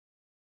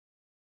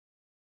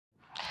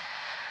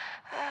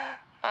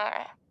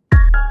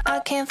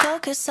can't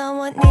focus on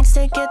what needs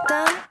to get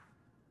done.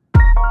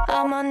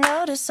 I'm on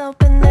notice,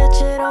 hoping that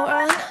you don't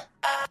run.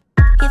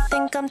 You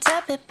think I'm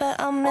tepid, but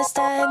I'm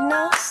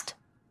misdiagnosed.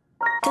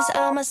 Cause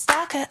I'm a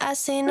stalker, I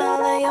seen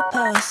all of your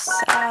posts.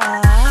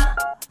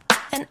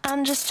 And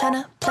I'm just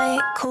tryna play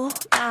it cool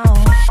now.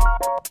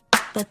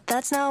 But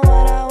that's not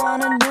what I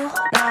wanna do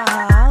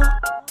now.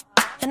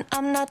 And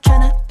I'm not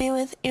tryna be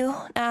with you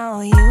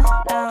now, you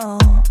know.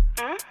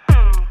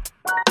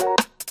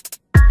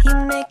 You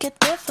make it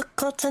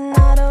difficult to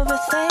not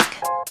overthink.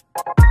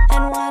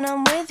 And when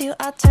I'm with you,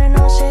 I turn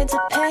all shades of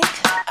pink.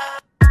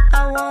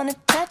 I wanna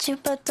touch you,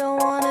 but don't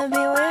wanna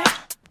be weird.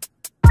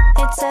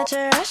 It's such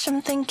a rush,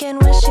 I'm thinking,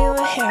 wish you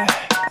were here.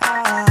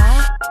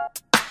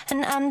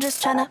 And I'm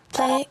just tryna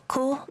play it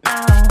cool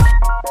now.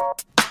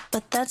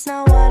 But that's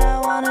not what I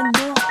wanna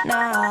do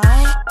now.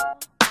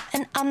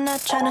 And I'm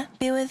not tryna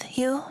be with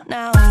you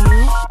now,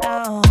 you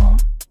know.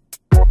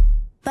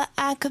 But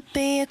I could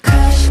be a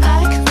crush,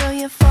 like throw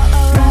you for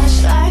a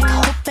rush, like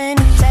hoping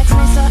you text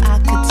me so I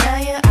could tell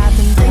you I've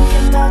been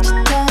thinking about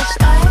your touch,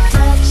 like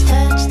touch,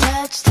 touch,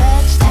 touch,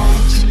 touch,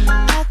 touch.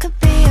 I could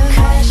be a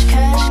crush,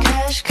 crush,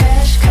 crush,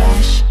 crush,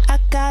 crush. I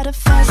got a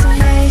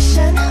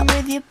fascination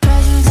with your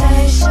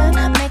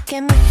presentation,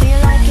 making me feel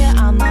like you're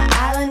on my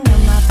island,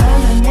 you're my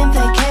permanent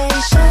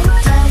vacation.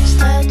 Touch,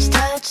 touch,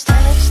 touch,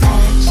 touch,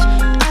 touch.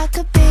 I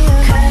could be a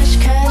crush,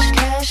 crush,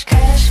 crush,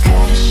 crush,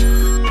 crush.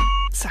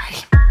 Sorry.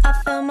 I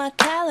fill my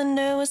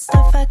calendar with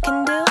stuff I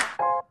can do.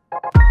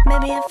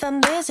 Maybe if I'm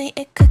busy,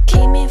 it could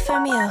keep me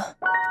from you.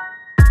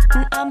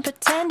 And I'm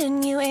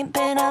pretending you ain't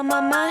been on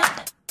my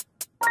mind,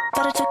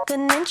 but I took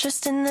an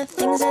interest in the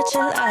things that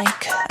you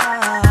like.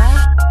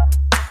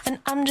 And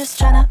I'm just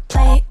tryna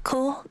play it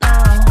cool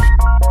now.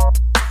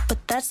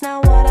 But that's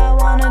not what I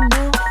wanna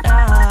do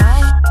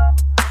now.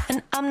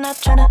 And I'm not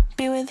tryna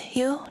be with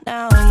you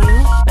now,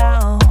 you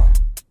know.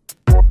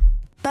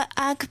 But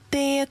I could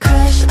be a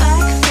crush,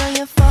 like throw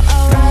you for a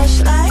rush,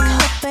 like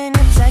hoping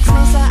you text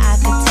me so I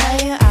could tell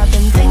you I've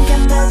been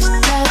thinking about your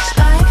touch,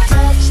 like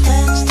touch,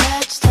 touch,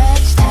 touch,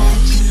 touch,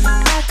 touch.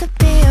 I could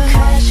be a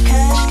crush,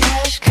 crush,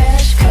 crush,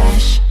 crush,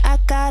 crush. I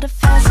got a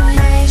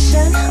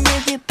fascination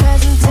with your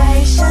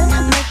presentation,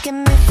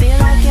 making me feel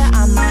like you're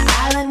on my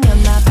island,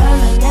 you're my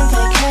permanent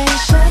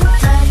vacation.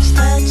 Touch,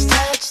 touch,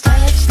 touch,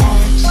 touch,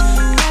 touch.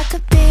 I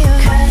could be a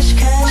crush,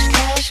 crush,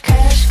 crush,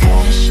 crush,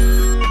 crush.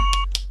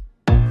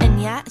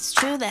 Yeah, it's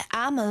true that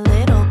I'm a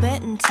little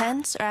bit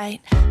intense, right?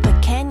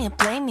 But can you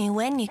blame me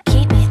when you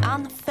keep me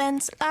on the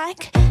fence,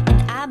 like?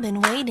 And I've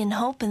been waiting,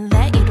 hoping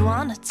that you'd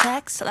wanna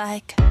text,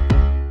 like.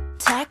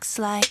 Text,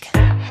 like.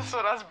 That's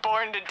what I was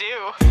born to do.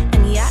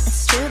 And yeah,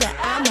 it's true that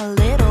I'm a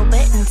little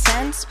bit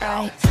intense,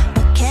 right?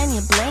 But can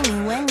you blame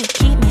me when you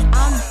keep me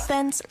on the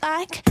fence,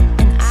 like?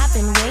 And I've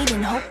been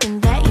waiting, hoping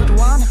that you'd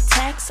wanna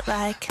text,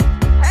 like.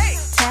 Hey!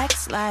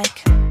 Text,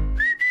 like.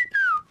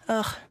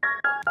 Ugh.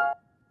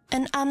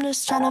 And I'm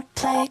just tryna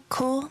play it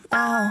cool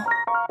now.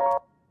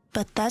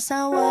 But that's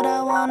not what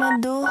I wanna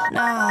do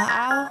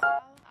now.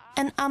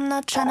 And I'm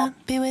not tryna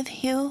be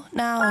with you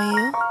now,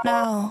 you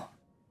know.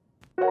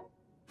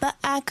 But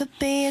I could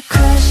be a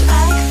crush,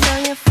 like throw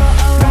you